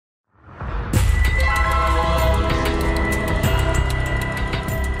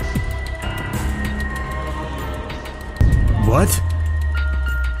What?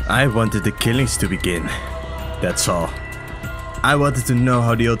 I wanted the killings to begin. That's all. I wanted to know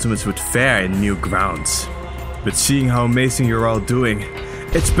how the Ultimates would fare in new grounds. But seeing how amazing you're all doing,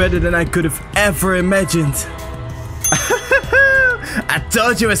 it's better than I could have ever imagined. I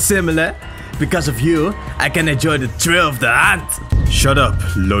told you it was similar. Because of you, I can enjoy the thrill of the hunt. Shut up,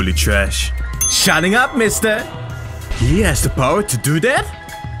 lowly trash. Shutting up, mister. He has the power to do that?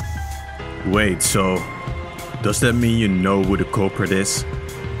 Wait, so does that mean you know who the culprit is?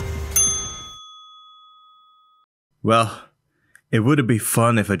 Well, it would be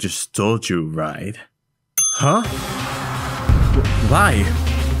fun if I just told you, right? Huh? Why?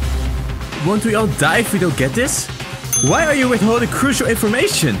 Won't we all die if we don't get this? Why are you withholding crucial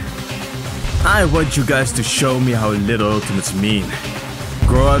information? I want you guys to show me how little Ultimates mean.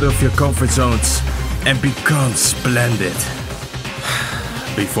 Grow out of your comfort zones and become splendid.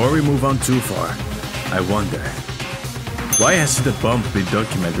 Before we move on too far, I wonder, why hasn't the bump been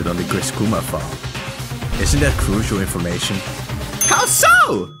documented on the Griskuma file? Isn't that crucial information? How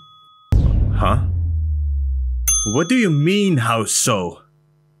so? Huh? What do you mean, how so?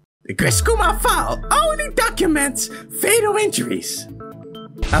 The Griskuma file only documents fatal injuries.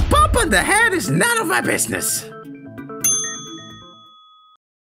 A bump on the head is none of my business.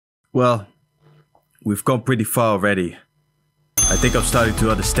 Well, we've come pretty far already. I think I'm starting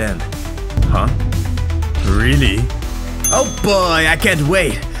to understand. Huh? Really? Oh boy, I can't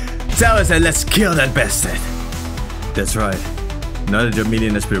wait. Tell us and let's kill that bastard. That's right. Now that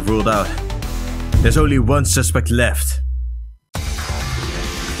JayJanLee has been ruled out, there's only one suspect left.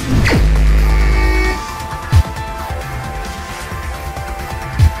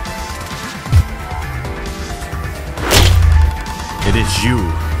 It is you,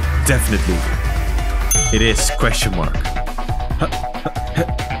 definitely. It is question mark.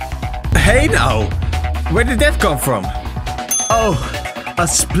 Hey now! Where did that come from? Oh, a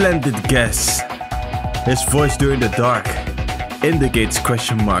splendid guess. His voice during the dark indicates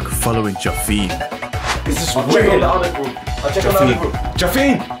question mark following Javine. This is weird. I'll check on the other group.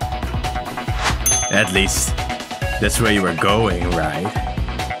 Javine! At least, that's where you were going, right?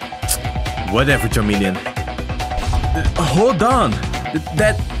 Whatever, Jamilian. Hold on!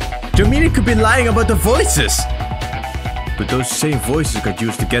 That JayJanLee could be lying about the voices! But those same voices got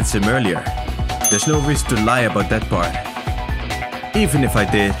used against him earlier. There's no reason to lie about that part. Even if I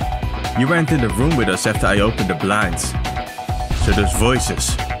did, you weren't in the room with us after I opened the blinds. So those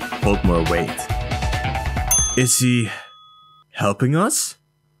voices hold more weight. Is he helping us?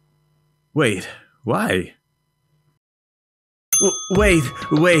 Wait, why?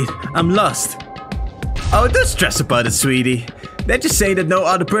 Wait, I'm lost. Oh, don't stress about it, sweetie. They're just saying that no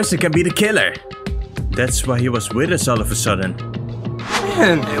other person can be the killer. That's why he was with us all of a sudden.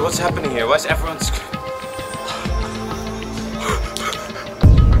 Man, hey, what's happening here? Why is everyone...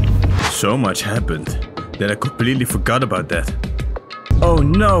 So much happened that I completely forgot about that. Oh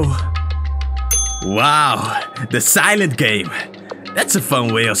no! Wow, the silent game. That's a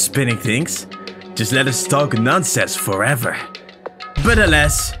fun way of spinning things. Just let us talk nonsense forever. But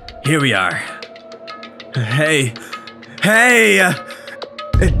alas, here we are. Hey!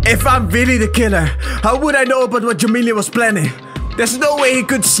 If I'm really the killer, how would I know about what JayJanLee was planning? There's no way he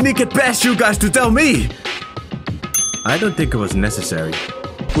could sneak it past you guys to tell me! I don't think it was necessary.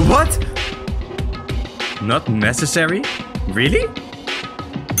 What? Not necessary? Really?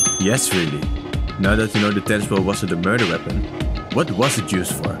 Yes, really. Now that you know the tennis ball wasn't a murder weapon, what was it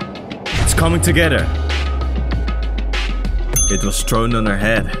used for? It's coming together. It was thrown on her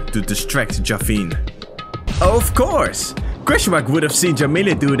head to distract Javine. Of course! Krishmak would have seen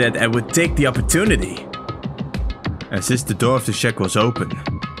JayJanLee do that and would take the opportunity. And since the door of the shack was open,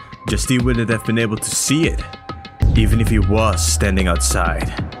 Justine wouldn't have been able to see it, even if he was standing outside.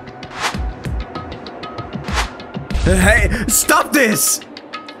 Hey, stop this!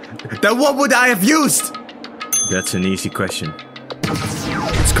 Then what would I have used? That's an easy question.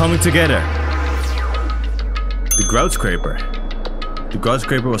 It's coming together. The grout scraper. The grout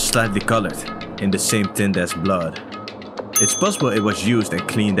scraper was slightly colored, in the same tint as blood. It's possible it was used and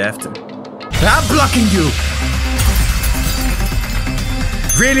cleaned after. I'm blocking you!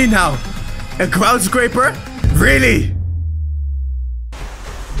 Really now? A grout scraper? Really?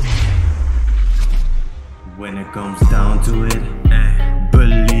 When it comes down to it,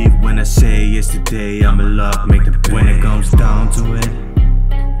 believe when I say yesterday I'm in love, make the pay. When it comes down to it,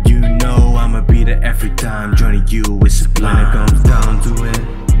 you know I'ma be there every time, joining you is sublime. When it comes down to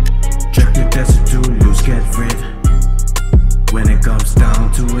it, check the desert to lose, get rid. When it comes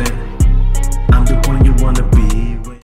down to